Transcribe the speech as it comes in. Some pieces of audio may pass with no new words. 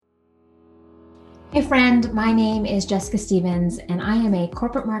Hey friend, my name is Jessica Stevens, and I am a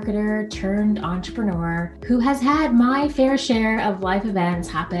corporate marketer turned entrepreneur who has had my fair share of life events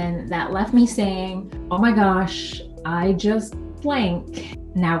happen that left me saying, oh my gosh, I just blank.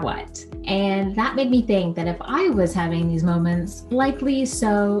 Now what? And that made me think that if I was having these moments, likely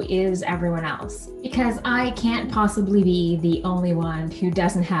so is everyone else. Because I can't possibly be the only one who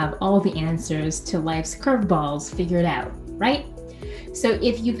doesn't have all the answers to life's curveballs figured out, right? So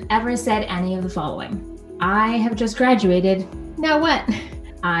if you've ever said any of the following, I have just graduated, now what?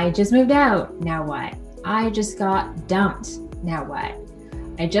 I just moved out, now what? I just got dumped, now what?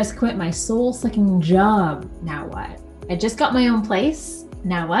 I just quit my soul-sucking job, now what? I just got my own place,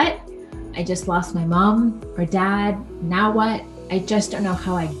 now what? I just lost my mom or dad, now what? I just don't know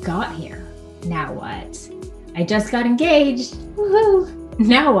how I got here, now what? I just got engaged, woohoo,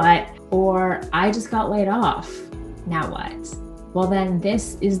 now what? Or I just got laid off, now what? Well, then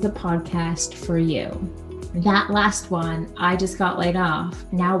this is the podcast for you. That last one, I just got laid off,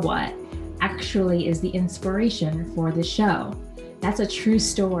 now what, actually is the inspiration for the show. That's a true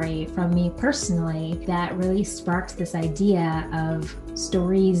story from me personally that really sparks this idea of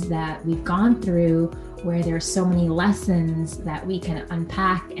stories that we've gone through where there's so many lessons that we can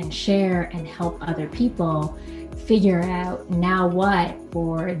unpack and share and help other people figure out now what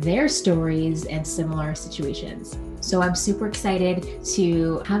for their stories and similar situations. So I'm super excited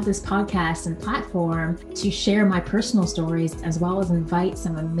to have this podcast and platform to share my personal stories, as well as invite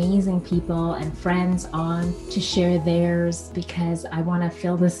some amazing people and friends on to share theirs, because I want to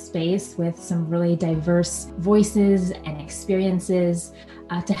fill this space with some really diverse voices and experiences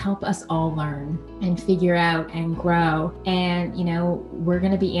to help us all learn and figure out and grow. And, we're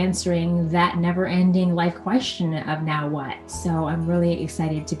going to be answering that never-ending life question of now what. So I'm really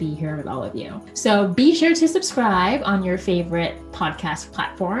excited to be here with all of you. So be sure to subscribe on your favorite podcast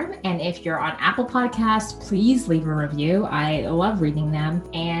platform. And if you're on Apple Podcasts, please leave a review. I love reading them.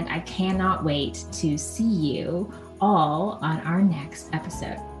 And I cannot wait to see you all on our next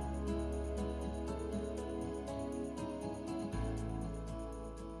episode.